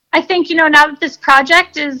I think, now that this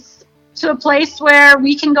project is to a place where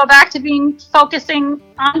we can go back to focusing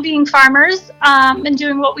on being farmers and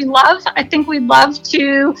doing what we love, I think we'd love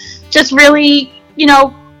to just really,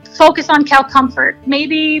 focus on cow comfort.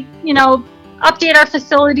 Maybe, update our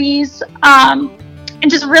facilities and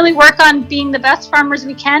just really work on being the best farmers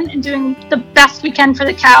we can and doing the best we can for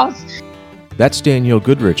the cows. That's Danielle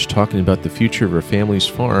Goodrich talking about the future of her family's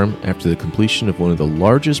farm after the completion of one of the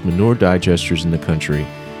largest manure digesters in the country,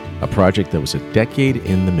 a project that was a decade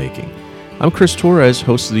in the making. I'm Chris Torres,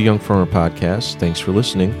 host of the Young Farmer Podcast. Thanks for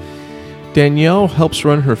listening. Danielle helps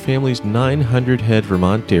run her family's 900-head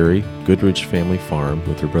Vermont dairy, Goodrich Family Farm,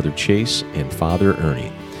 with her brother Chase and father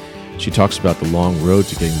Ernie. She talks about the long road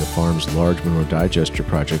to getting the farm's large manure digester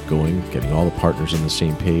project going, getting all the partners on the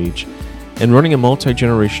same page, and running a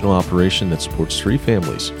multi-generational operation that supports 3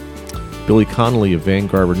 families. Billy Connolly of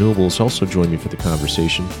Vanguard Renewables also joined me for the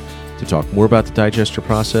conversation to talk more about the digester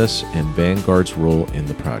process and Vanguard's role in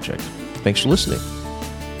the project. Thanks for listening.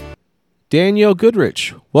 Danielle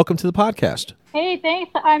Goodrich, welcome to the podcast. Hey,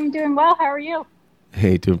 thanks. I'm doing well. How are you?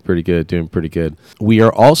 Hey, doing pretty good. We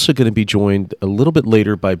are also going to be joined a little bit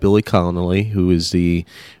later by Billy Connolly, who is the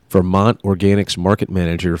Vermont Organics Market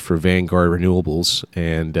Manager for Vanguard Renewables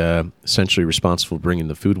and essentially responsible for bringing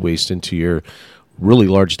the food waste into your really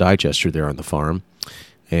large digester there on the farm.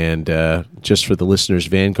 And just for the listeners,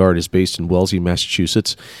 Vanguard is based in Wellesley,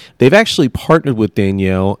 Massachusetts. They've actually partnered with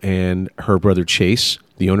Danielle and her brother Chase,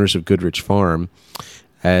 the owners of Goodrich Farm,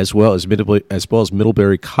 as well as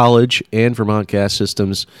Middlebury College and Vermont Gas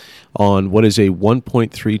Systems on what is a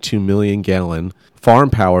 1.32 million gallon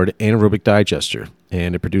farm-powered anaerobic digester,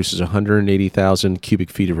 and it produces 180,000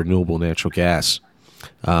 cubic feet of renewable natural gas.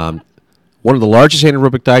 One of the largest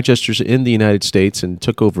anaerobic digesters in the United States, and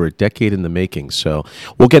took over a decade in the making. So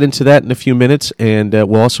we'll get into that in a few minutes, and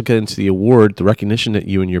we'll also get into the award, the recognition that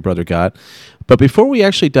you and your brother got. But before we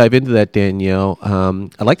actually dive into that, Danielle,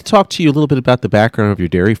 I'd like to talk to you a little bit about the background of your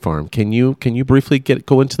dairy farm. Can you briefly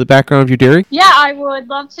go into the background of your dairy? Yeah, I would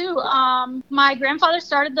love to. My grandfather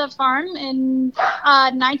started the farm in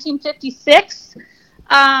 1956.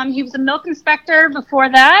 He was a milk inspector before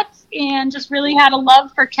that, and just really had a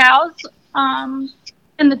love for cows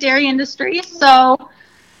in the dairy industry. So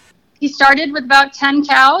he started with about 10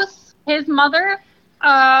 cows. His mother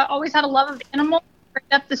always had a love of animals.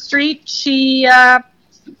 Right up the street, she had,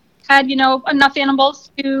 enough animals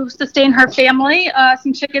to sustain her family,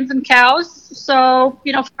 some chickens and cows. So,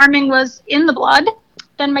 farming was in the blood.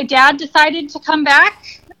 Then my dad decided to come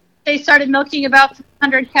back. They started milking about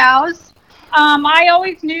 300 cows. I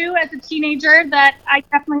always knew as a teenager that I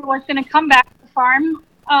definitely was going to come back to the farm.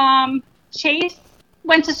 Chase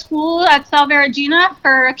went to school at Salve Regina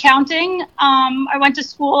for accounting. I went to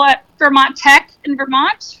school at Vermont Tech in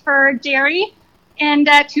Vermont for dairy. And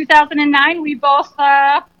 2009, we both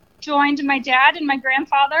joined my dad and my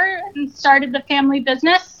grandfather and started the family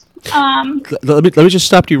business. Let me just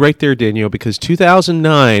stop you right there, Danielle, because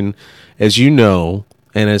 2009, as you know,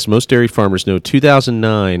 and as most dairy farmers know,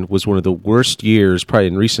 2009 was one of the worst years, probably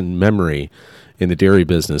in recent memory, in the dairy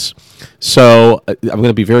business. So I'm going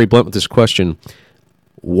to be very blunt with this question.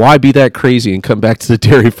 Why be that crazy and come back to the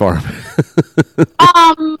dairy farm?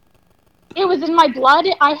 It was in my blood.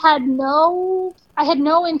 I had no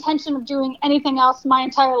intention of doing anything else my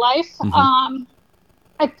entire life. Mm-hmm.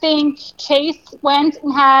 I think Chase went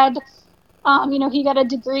and had, he got a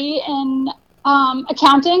degree in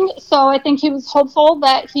accounting. So I think he was hopeful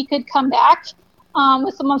that he could come back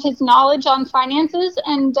with some of his knowledge on finances.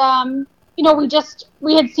 And,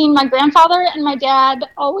 we had seen my grandfather and my dad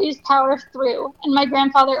always power through. And my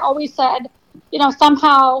grandfather always said,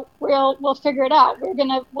 somehow we'll figure it out.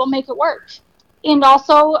 We'll make it work. And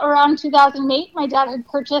also around 2008, my dad had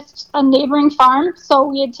purchased a neighboring farm. So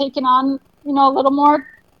we had taken on, a little more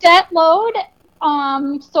debt load.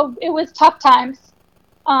 So it was tough times.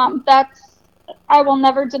 I will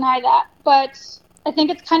never deny that. But I think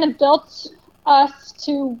it's kind of built us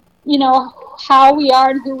to, how we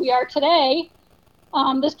are and who we are today.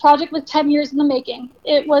 This project was 10 years in the making.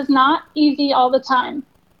 It was not easy all the time.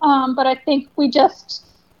 But I think we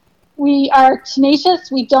are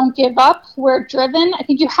tenacious. We don't give up. We're driven. I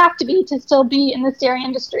think you have to be to still be in this dairy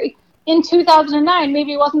industry. In 2009,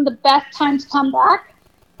 maybe it wasn't the best time to come back,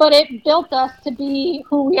 but it built us to be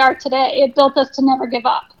who we are today. It built us to never give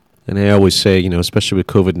up. And I always say, especially with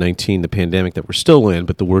COVID-19, the pandemic that we're still in,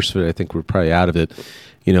 but the worst of it, I think we're probably out of it.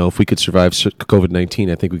 If we could survive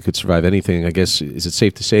COVID-19, I think we could survive anything. I guess, is it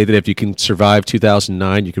safe to say that if you can survive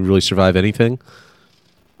 2009, you can really survive anything?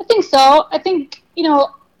 I think so. I think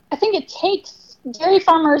it takes dairy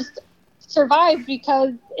farmers survive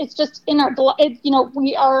because it's just in our blood.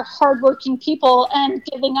 We are hardworking people, and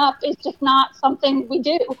giving up is just not something we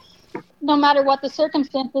do. No matter what the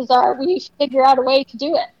circumstances are, we figure out a way to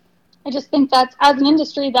do it. I just think that as an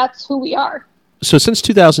industry, that's who we are. So since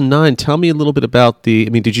 2009, tell me a little bit about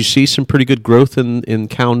did you see some pretty good growth in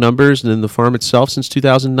cow numbers and in the farm itself since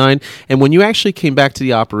 2009? And when you actually came back to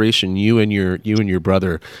the operation, you and your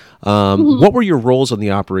brother, what were your roles on the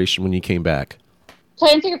operation when you came back? To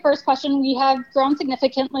answer your first question, we have grown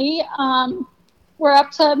significantly. We're up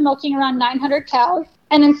to milking around 900 cows.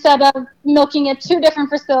 And instead of milking at 2 different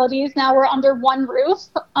facilities, now we're under one roof,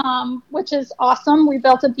 which is awesome. We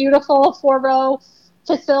built a beautiful 4-row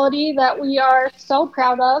facility that we are so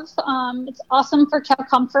proud of. It's awesome for cow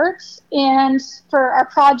comfort, and for our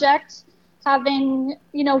project, having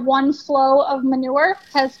one flow of manure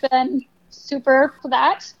has been super for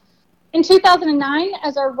that. In 2009,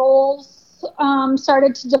 as our roles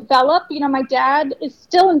started to develop, my dad is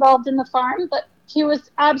still involved in the farm, but he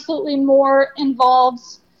was absolutely more involved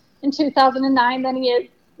in 2009 than he is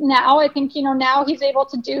now. I think, now he's able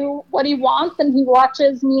to do what he wants, and he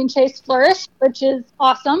watches me and Chase flourish, which is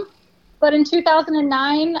awesome. But in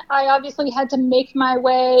 2009, I obviously had to make my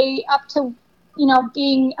way up to,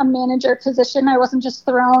 being a manager position. I wasn't just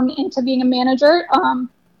thrown into being a manager,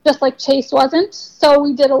 just like Chase wasn't. So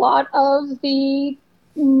we did a lot of the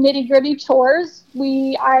nitty-gritty chores.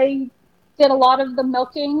 I did a lot of the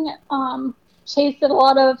milking. Chase did a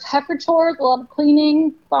lot of heifer chores, a lot of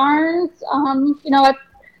cleaning barns.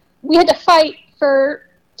 We had to fight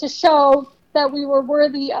to show that we were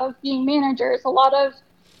worthy of being managers. A lot of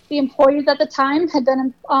the employees at the time had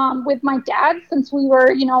been with my dad since we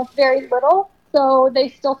were, very little. So they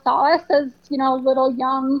still saw us as, little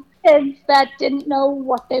young kids that didn't know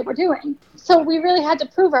what they were doing. So we really had to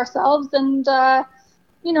prove ourselves. And,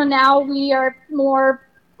 now we are more,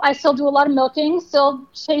 I still do a lot of milking.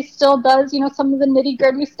 Chase still does, some of the nitty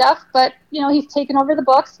gritty stuff, but, he's taken over the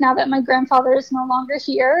books now that my grandfather is no longer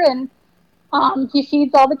here, and he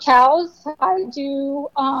feeds all the cows. I do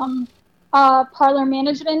parlor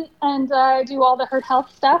management, and I do all the herd health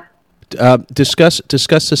stuff. Discuss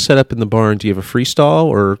the setup in the barn. Do you have a freestall,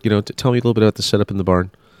 or, tell me a little bit about the setup in the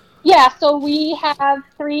barn? Yeah, so we have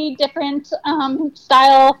 3 different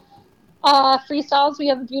style freestalls. We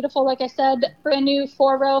have a beautiful, like I said, brand new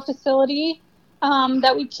 4-row facility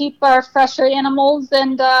that we keep our fresher animals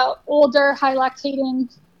and older, high lactating,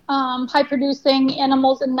 high producing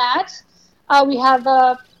animals in that. We have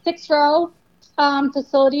a 6-row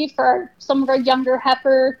facility for some of our younger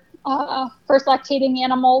heifer, first lactating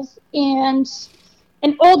animals, and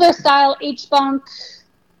an older style H-bunk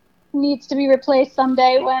needs to be replaced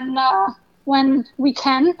someday when we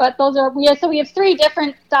can, but we have 3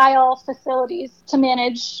 different style facilities to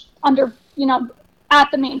manage under, at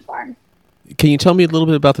the main farm. Can you tell me a little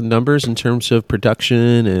bit about the numbers in terms of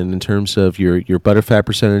production and in terms of your butterfat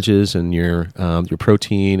percentages and your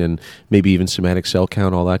protein and maybe even somatic cell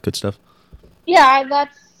count, all that good stuff? Yeah,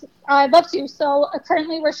 I'd love to. So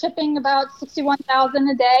currently we're shipping about 61,000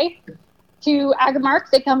 a day to Agamark.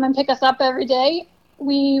 They come and pick us up every day.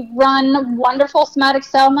 We run wonderful somatic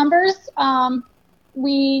cell numbers.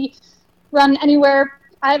 We run anywhere.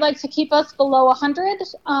 I like to keep us below 100.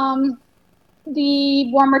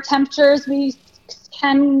 The warmer temperatures, we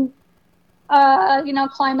can,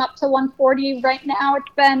 climb up to 140. Right now it's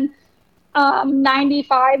been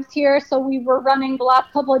 95s here, so we were running the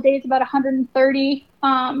last couple of days about 130,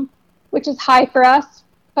 which is high for us.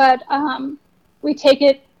 But we take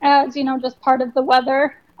it as, just part of the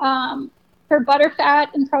weather. For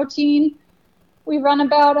butterfat and protein, we run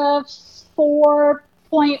about a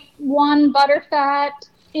 4.1 butterfat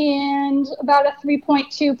and about a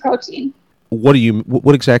 3.2 protein. What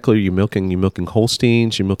exactly are you milking? Are you milking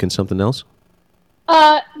Holsteins? Are you milking something else?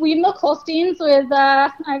 We milk Holsteins with,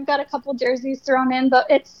 I've got a couple jerseys thrown in, but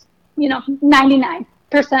it's, 99%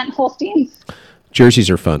 Holsteins. Jerseys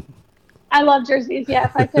are fun. I love jerseys. Yeah,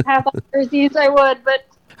 if I could have all jerseys, I would, but.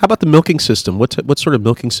 How about the milking system? What sort of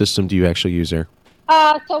milking system do you actually use there?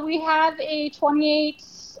 So we have a 28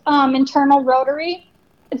 internal rotary.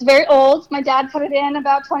 It's very old. My dad put it in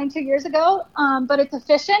about 22 years ago, but it's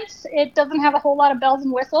efficient. It doesn't have a whole lot of bells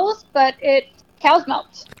and whistles, but cows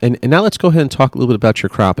milked. And now let's go ahead and talk a little bit about your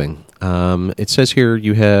cropping. It says here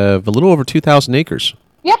you have a little over 2,000 acres.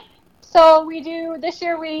 Yep. So this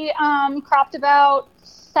year we cropped about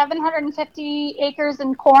 750 acres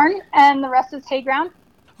in corn, and the rest is hay ground.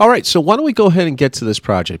 All right, so why don't we go ahead and get to this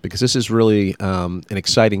project, because this is really an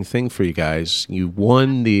exciting thing for you guys. You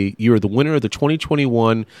are the winner of the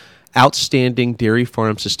 2021 Outstanding Dairy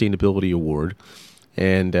Farm Sustainability Award,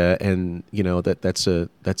 and that's a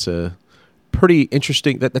pretty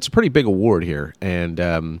interesting. That's a pretty big award here, and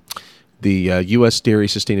the U.S. Dairy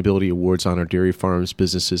Sustainability Awards honor dairy farms,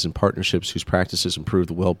 businesses, and partnerships whose practices improve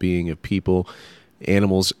the well-being of people,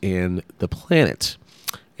 animals, and the planet.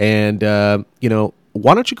 And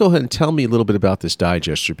why don't you go ahead and tell me a little bit about this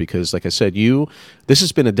digester? Because, like I said, this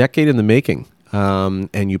has been a decade in the making.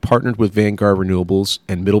 And you partnered with Vanguard Renewables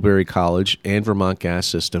and Middlebury College and Vermont Gas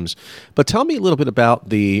Systems. But tell me a little bit about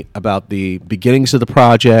the beginnings of the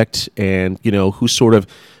project and, who sort of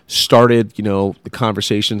started, the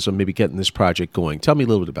conversations on maybe getting this project going. Tell me a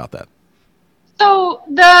little bit about that. So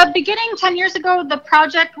the beginning 10 years ago, the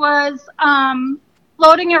project was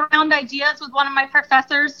floating around ideas with one of my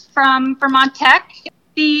professors from Vermont Tech.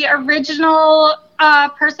 The original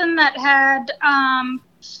person that had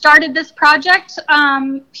started this project,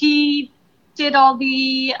 he did all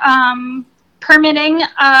the permitting.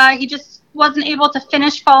 He just wasn't able to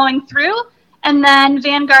finish following through. And then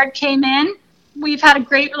Vanguard came in. We've had a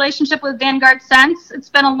great relationship with Vanguard since.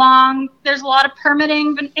 There's a lot of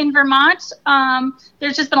permitting in Vermont.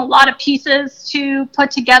 There's just been a lot of pieces to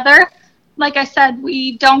put together. Like I said,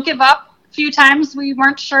 we don't give up. A few times we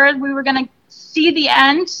weren't sure we were going to see the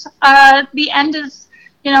end. The end is,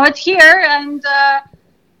 it's here, and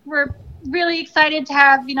we're really excited to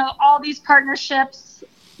have, all these partnerships,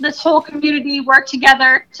 this whole community work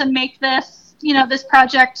together to make this, this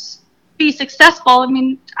project be successful. I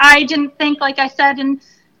mean, I didn't think, like I said,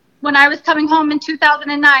 when I was coming home in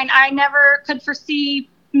 2009, I never could foresee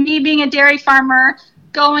me being a dairy farmer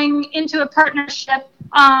going into a partnership,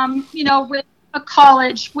 with a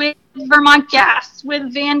college, with Vermont Gas,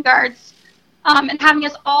 with Vanguard's, and having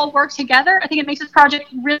us all work together. I think it makes this project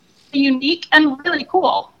really unique and really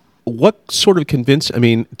cool. What sort of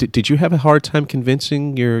did you have a hard time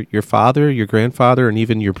convincing your father, your grandfather, and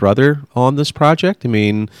even your brother on this project?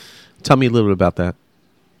 Tell me a little bit about that.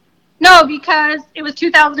 No, because it was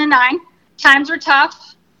 2009. Times were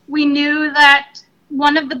tough. We knew that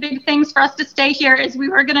one of the big things for us to stay here is we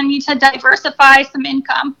were going to need to diversify some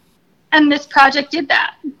income. And this project did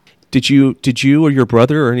that. Did you or your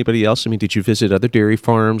brother or anybody else, did you visit other dairy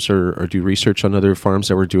farms or do research on other farms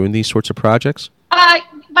that were doing these sorts of projects?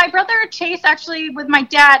 My brother Chase, actually, with my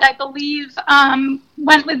dad, I believe,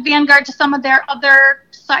 went with Vanguard to some of their other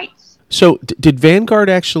sites. So did Vanguard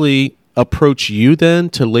actually approach you then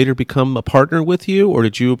to later become a partner with you, or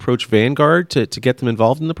did you approach Vanguard to get them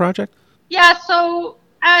involved in the project? Yeah, so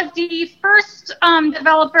as the first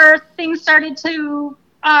developer, things started to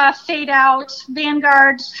fade out.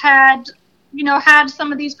 Vanguard had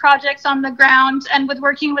some of these projects on the ground, and with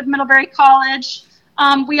working with Middlebury College,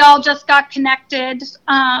 we all just got connected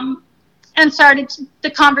and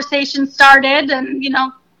the conversation started, and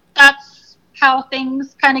that's how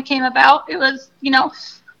things kind of came about. It was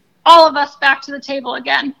all of us back to the table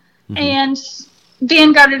again. Mm-hmm. And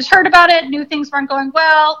Vanguard had heard about it, knew things weren't going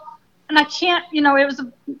well, and I can't, it was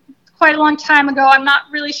quite a long time ago. I'm not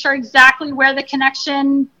really sure exactly where the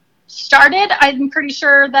connection started. I'm pretty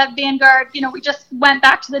sure that Vanguard, we just went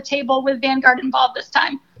back to the table with Vanguard involved this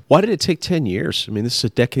time. Why did it take 10 years? This is a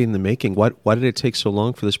decade in the making. Why did it take so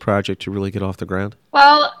long for this project to really get off the ground?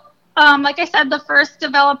 Well, like I said, the first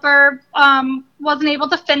developer wasn't able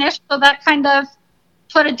to finish, so that kind of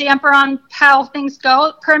put a damper on how things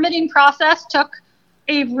go. Permitting process took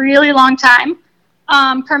a really long time.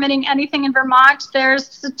 Permitting anything in Vermont,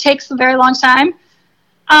 it takes a very long time.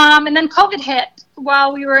 And then COVID hit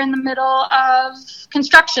while we were in the middle of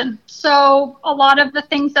construction. So a lot of the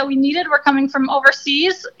things that we needed were coming from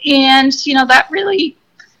overseas, and that really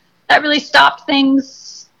stopped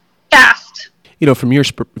things fast. From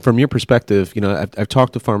your perspective, I've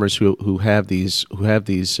talked to farmers who have these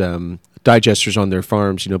digesters on their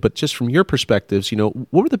farms, but just from your perspectives, what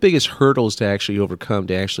were the biggest hurdles to actually overcome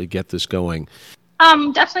to actually get this going?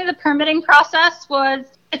 Definitely the permitting process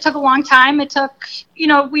it took a long time. It took,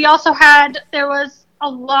 there was a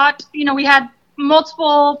lot, we had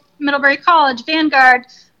multiple Middlebury College, Vanguard,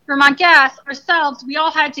 Vermont Gas, ourselves. We all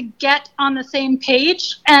had to get on the same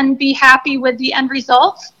page and be happy with the end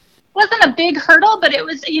result. It wasn't a big hurdle, but it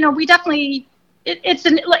was, we definitely, it's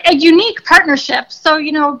a unique partnership. So,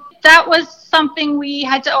 that was something we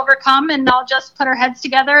had to overcome, and all just put our heads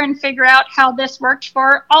together and figure out how this worked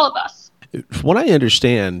for all of us. From what I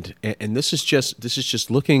understand, and this is just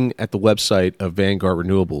looking at the website of Vanguard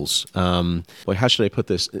Renewables. How should I put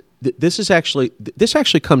this? This actually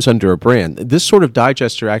comes under a brand. This sort of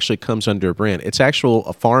digester actually comes under a brand. It's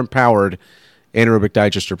a farm-powered anaerobic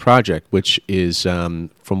digester project, which is from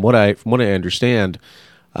what I understand,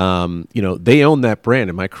 they own that brand.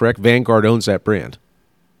 Am I correct? Vanguard owns that brand.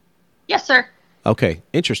 Yes, sir. Okay,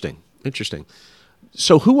 interesting.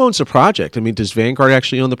 So who owns the project? I mean, does Vanguard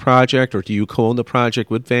actually own the project, or do you co-own the project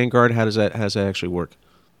with Vanguard? How does that actually work?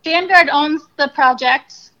 Vanguard owns the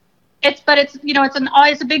project. It's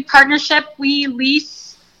a big partnership. We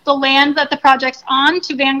lease the land that the project's on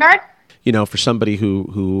to Vanguard. For somebody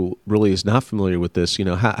who really is not familiar with this,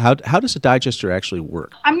 how does a digester actually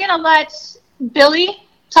work? I'm going to let Billy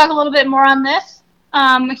talk a little bit more on this.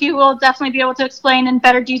 He will definitely be able to explain in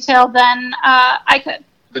better detail than I could.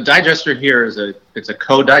 The digester here it's a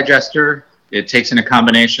co-digester. It takes in a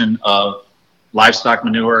combination of livestock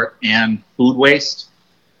manure and food waste.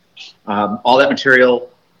 All that material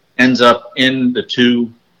ends up in the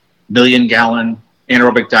 2 million gallon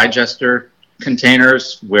anaerobic digester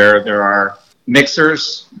containers, where there are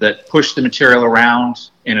mixers that push the material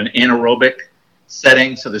around in an anaerobic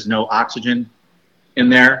setting, so there's no oxygen in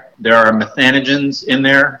there. There are methanogens in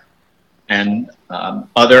there and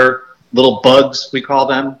other little bugs, we call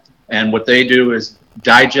them, and what they do is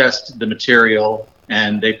digest the material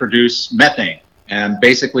and they produce methane. And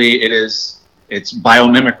basically it's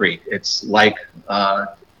biomimicry. It's like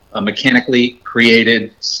a mechanically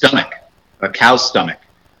created stomach, a cow's stomach,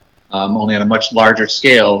 only on a much larger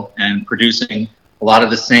scale, and producing a lot of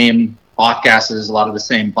the same off gases, a lot of the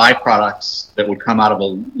same byproducts that would come out of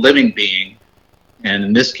a living being. And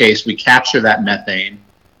in this case, we capture that methane.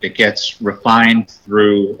 It gets refined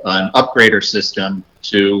through an upgrader system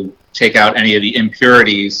to take out any of the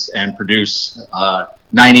impurities and produce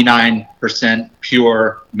 99%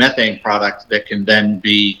 pure methane product that can then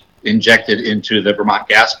be injected into the Vermont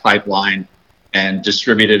gas pipeline and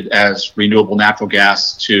distributed as renewable natural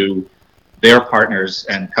gas to their partners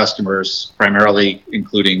and customers, primarily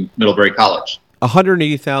including Middlebury College.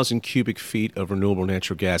 180,000 cubic feet of renewable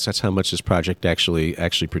natural gas. That's how much this project actually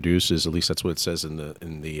produces. At least that's what it says in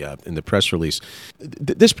the press release.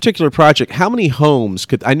 This particular project, how many homes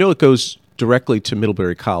could? I know it goes directly to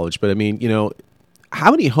Middlebury College, but I mean, how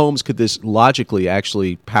many homes could this logically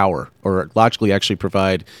actually power, or logically actually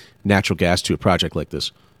provide natural gas to a project like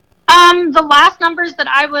this? The last numbers that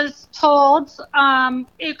I was told,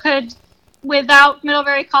 it could, without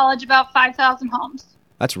Middlebury College, about 5,000 homes.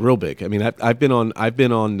 That's real big. I mean, I've been on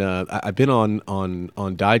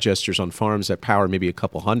digesters on farms that power maybe a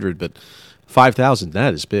couple hundred, but 5,000,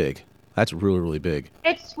 that is big. That's really, really big.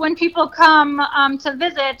 It's when people come to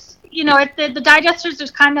visit, the digesters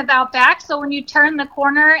are kind of out back. So when you turn the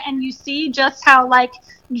corner and you see just how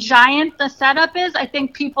giant the setup is, I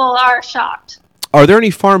think people are shocked. Are there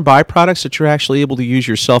any farm byproducts that you're actually able to use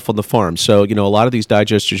yourself on the farm? So, a lot of these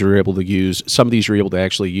digesters are able to use, some of these are able to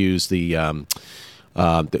actually use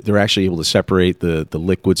they're actually able to separate the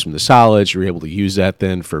liquids from the solids. You're able to use that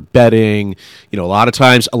then for bedding. A lot of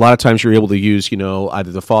times you're able to use,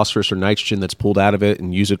 either the phosphorus or nitrogen that's pulled out of it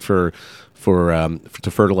and use it to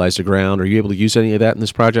fertilize the ground. Are you able to use any of that in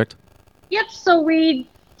this project? Yep. So we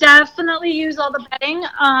definitely use all the bedding,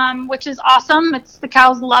 which is awesome. The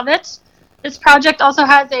cows love it. This project also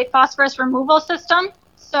has a phosphorus removal system,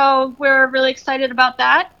 so we're really excited about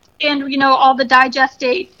that. And all the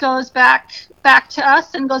digestate goes back to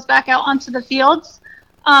us and goes back out onto the fields.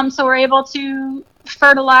 So we're able to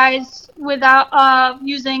fertilize without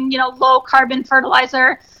using low carbon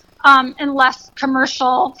fertilizer and less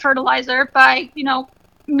commercial fertilizer by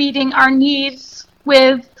meeting our needs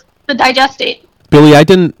with the digestate. Billy, I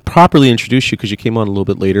didn't properly introduce you because you came on a little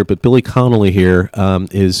bit later, but Billy Connolly here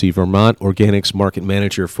is the Vermont Organics Market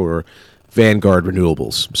Manager for Vanguard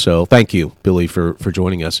Renewables. So thank you, Billy, for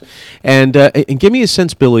joining us. And give me a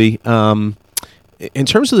sense, Billy, in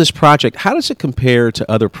terms of this project, how does it compare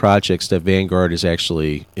to other projects that Vanguard is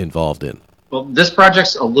actually involved in? Well, this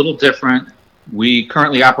project's a little different. We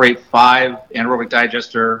currently operate 5 anaerobic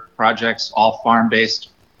digester projects, all farm-based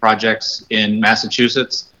projects in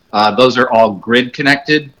Massachusetts. Those are all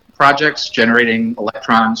grid-connected projects, generating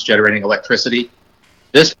electrons, generating electricity.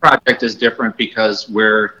 This project is different because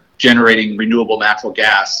we're generating renewable natural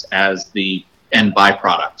gas as the end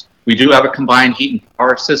byproduct. We do have a combined heat and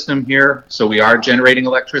power system here, so we are generating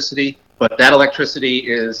electricity, but that electricity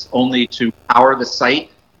is only to power the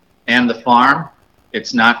site and the farm.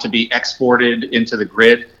 It's not to be exported into the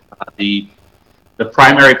grid. The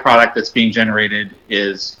primary product that's being generated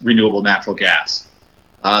is renewable natural gas.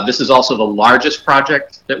 This is also the largest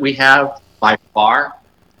project that we have by far,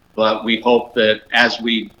 but we hope that as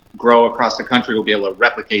we grow across the country, we'll be able to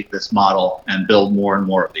replicate this model and build more and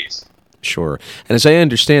more of these. Sure. And as I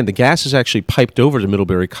understand, the gas is actually piped over to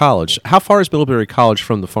Middlebury College. How far is Middlebury College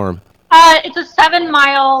from the farm? It's a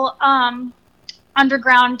 7-mile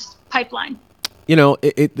underground pipeline.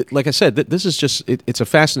 like I said, this is just, it's a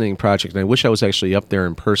fascinating project, and I wish I was actually up there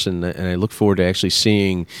in person, and I look forward to actually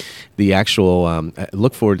seeing the actual,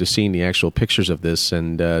 the actual pictures of this,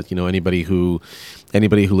 and, anybody who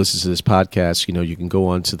listens to this podcast, you can go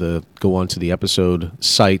onto the episode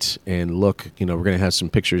site and look, we're going to have some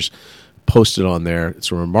pictures posted on there.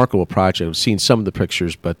 It's a remarkable project. I've seen some of the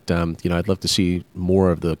pictures, but, I'd love to see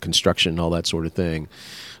more of the construction and all that sort of thing.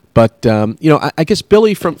 But, I guess,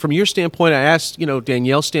 Billy, from your standpoint, I asked,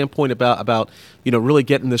 Danielle's standpoint about, really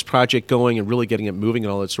getting this project going and really getting it moving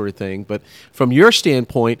and all that sort of thing. But from your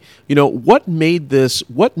standpoint, what made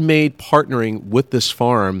partnering with this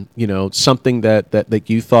farm, something that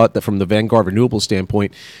you thought that from the Vanguard Renewable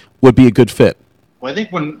standpoint would be a good fit? Well, I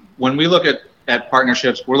think when we look at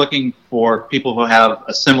partnerships, we're looking for people who have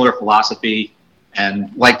a similar philosophy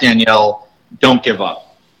and, like Danielle, don't give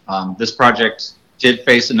up. This project did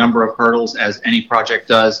face a number of hurdles, as any project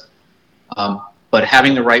does, but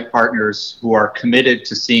having the right partners who are committed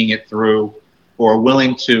to seeing it through, who are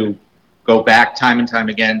willing to go back time and time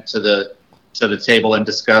again to the table and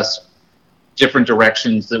discuss different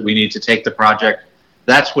directions that we need to take the project,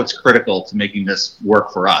 that's what's critical to making this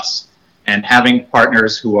work for us. And having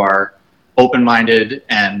partners who are open-minded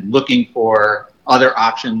and looking for other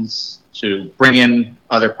options to bring in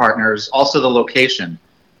other partners. Also the location.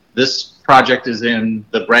 This project is in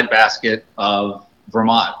the breadbasket of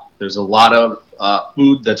Vermont. There's a lot of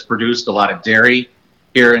food that's produced, a lot of dairy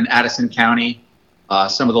here in Addison County.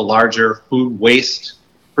 Some of the larger food waste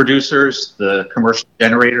producers, the commercial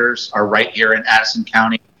generators, are right here in Addison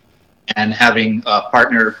County. And having a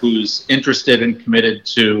partner who's interested and committed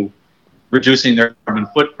to reducing their carbon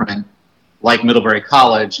footprint, like Middlebury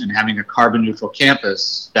College, and having a carbon neutral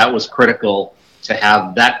campus, that was critical to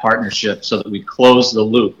have that partnership so that we close the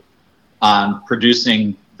loop on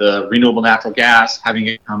producing the renewable natural gas, having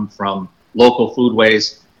it come from local food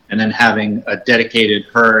waste, and then having a dedicated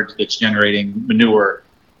herd that's generating manure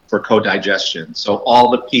for co-digestion. So all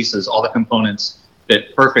the pieces, all the components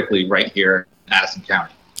fit perfectly right here in Addison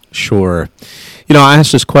County. Sure. I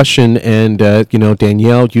asked this question, and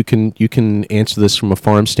Danielle, you can answer this from a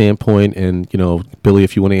farm standpoint, and Billy,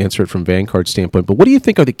 if you want to answer it from Vanguard standpoint. But what do you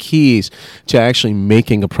think are the keys to actually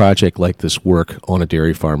making a project like this work on a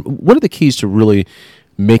dairy farm? What are the keys to really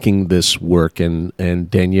making this work? And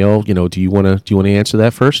Danielle, do you want to answer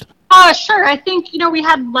that first? Sure. I think we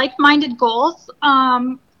had like-minded goals.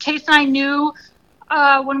 Case and I knew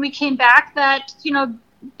when we came back that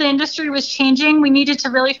the industry was changing. We needed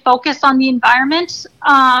to really focus on the environment.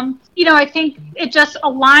 I think it just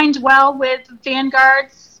aligned well with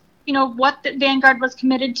Vanguard's, what the Vanguard was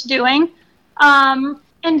committed to doing.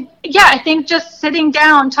 And yeah, I think just sitting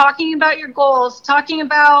down, talking about your goals, talking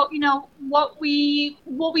about, what we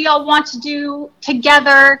all want to do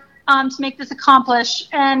together to make this accomplish.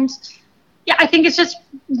 And yeah, I think it's just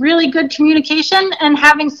really good communication and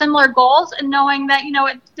having similar goals and knowing that,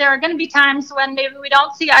 there are going to be times when maybe we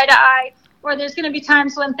don't see eye to eye, or there's going to be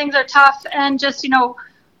times when things are tough, and just,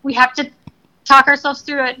 we have to talk ourselves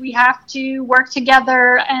through it. We have to work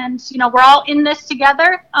together, and, we're all in this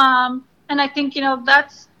together. And I think,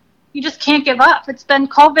 that's, you just can't give up.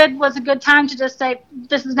 COVID was a good time to just say,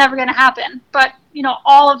 this is never going to happen. But,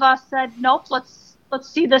 all of us said, nope, let's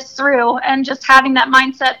see this through. And just having that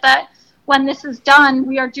mindset that when this is done,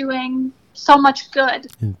 we are doing so much good.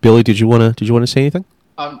 Billy, did you want to say anything?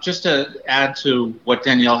 Just to add to what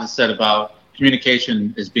Danielle has said about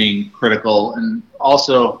communication as being critical, and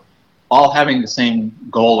also all having the same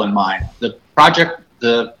goal in mind. The project,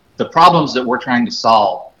 the problems that we're trying to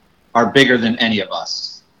solve are bigger than any of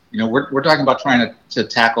us. We're talking about trying to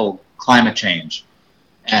tackle climate change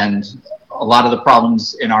and a lot of the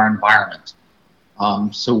problems in our environment.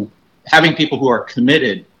 So having people who are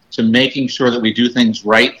committed to making sure that we do things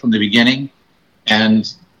right from the beginning,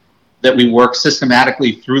 and that we work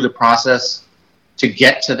systematically through the process to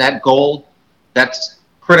get to that goal, that's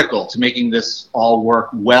critical to making this all work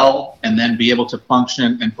well and then be able to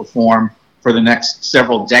function and perform for the next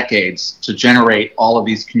several decades to generate all of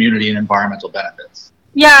these community and environmental benefits.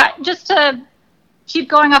 Yeah, just to keep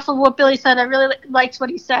going off of what Billy said, I really liked what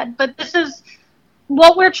he said, but this is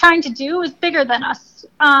what we're trying to do is bigger than us.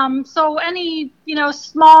 So any,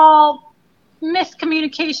 small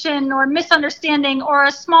miscommunication or misunderstanding or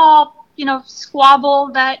a small,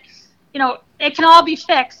 squabble that, it can all be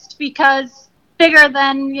fixed because bigger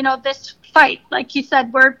than, this fight. Like he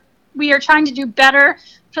said, we are trying to do better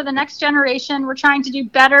for the next generation. We're trying to do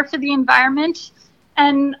better for the environment.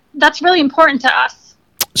 And that's really important to us.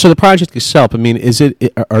 So the project itself, I mean,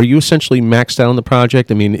 are you essentially maxed out on the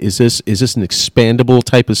project? I mean, is this an expandable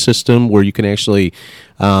type of system where you can actually,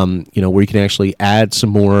 where you can actually add some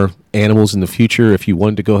more animals in the future if you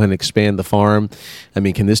wanted to go ahead and expand the farm? I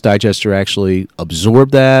mean, can this digester actually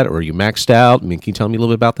absorb that, or are you maxed out? I mean, can you tell me a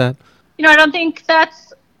little bit about that? I don't think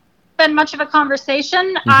that's been much of a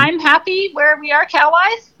conversation. Mm-hmm. I'm happy where we are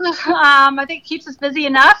cow-wise. I think it keeps us busy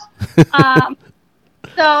enough.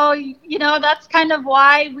 So, that's kind of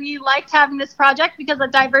why we liked having this project, because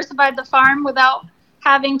it diversified the farm without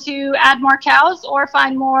having to add more cows or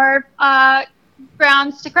find more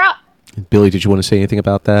grounds to crop. Billy, did you want to say anything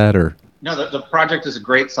about that? Or no, the project is a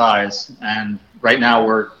great size, and right now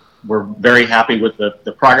we're very happy with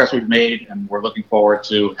the progress we've made, and we're looking forward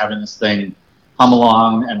to having this thing hum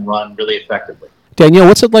along and run really effectively. Danielle,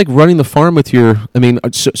 what's it like running the farm with your? I mean,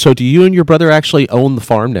 so do you and your brother actually own the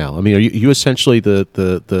farm now? I mean, are you essentially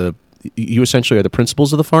you essentially are the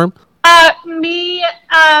principals of the farm? Me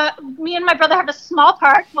and my brother have a small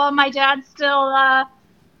part. Well, my dad still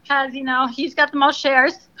has, he's got the most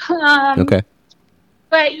shares. Okay.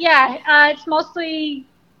 But yeah, it's mostly,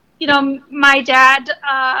 my dad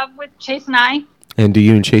with Chase and I. And do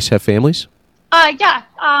you and Chase have families? Yeah,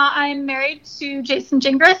 I'm married to Jason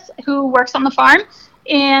Gingras, who works on the farm,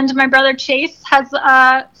 and my brother Chase has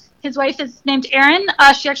his wife is named Erin.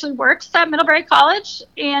 She actually works at Middlebury College,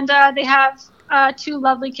 and they have 2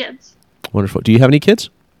 lovely kids. Wonderful. Do you have any kids?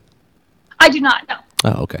 I do not, no.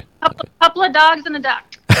 Oh, okay. Couple of dogs and a duck.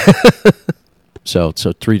 So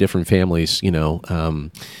 3 different families,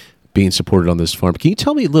 being supported on this farm. Can you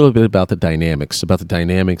tell me a little bit about the dynamics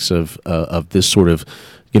of this sort of,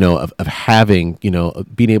 of having,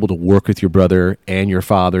 being able to work with your brother and your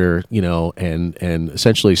father, and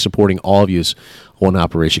essentially supporting all of you's one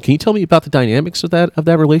operation. Can you tell me about the dynamics of that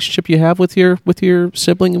relationship you have with your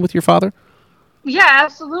sibling and with your father? Yeah,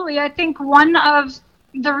 absolutely. I think one of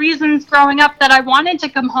the reasons growing up that I wanted to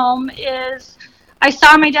come home is I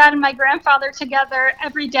saw my dad and my grandfather together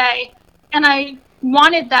every day, and I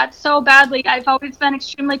wanted that so badly. I've always been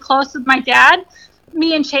extremely close with my dad.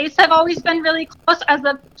 Me and Chase have always been really close. As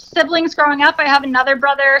the siblings growing up, I have another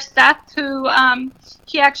brother, Seth, who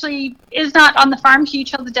he actually is not on the farm. He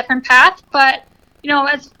chose a different path. But,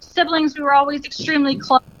 as siblings, we were always extremely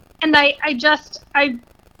close. And I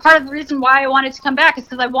part of the reason why I wanted to come back is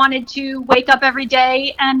because I wanted to wake up every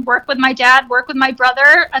day and work with my dad, work with my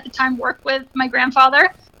brother, at the time work with my grandfather.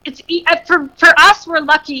 It's for us, we're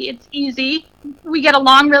lucky. It's easy. We get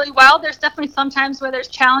along really well. There's definitely some times where there's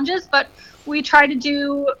challenges, but we try to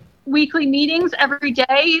do weekly meetings every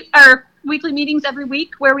day, or weekly meetings every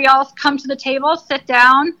week, where we all come to the table, sit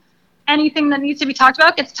down. Anything that needs to be talked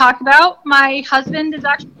about gets talked about. My husband is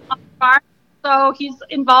actually on the farm, so he's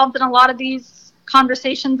involved in a lot of these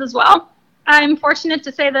conversations as well. I'm fortunate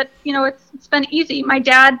to say that, it's been easy. My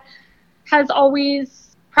dad has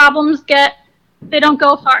always, problems they don't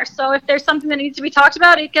go far. So if there's something that needs to be talked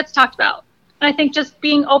about, it gets talked about. And I think just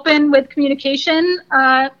being open with communication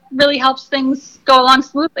really helps things go along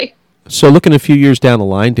smoothly. So looking a few years down the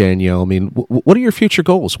line, Danielle, I mean, what are your future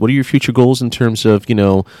goals? What are your future goals in terms of,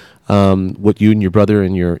 what you and your brother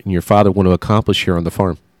and your father want to accomplish here on the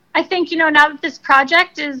farm? I think, now that this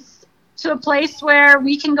project is to a place where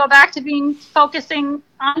we can go back to focusing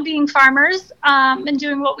on being farmers and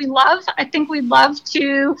doing what we love, I think we'd love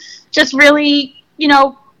to just really,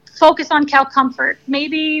 focus on cow comfort.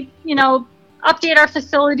 Maybe, update our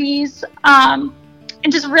facilities, and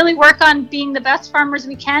just really work on being the best farmers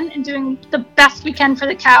we can and doing the best we can for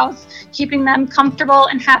the cows, keeping them comfortable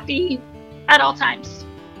and happy at all times.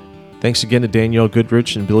 Thanks again to Danielle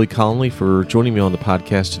Goodrich and Billy Connolly for joining me on the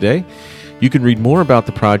podcast today. You can read more about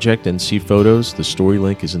the project and see photos. The story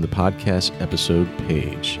link is in the podcast episode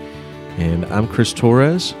page. And I'm Chris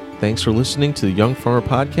Torres. Thanks for listening to the Young Farmer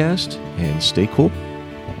Podcast, and stay cool.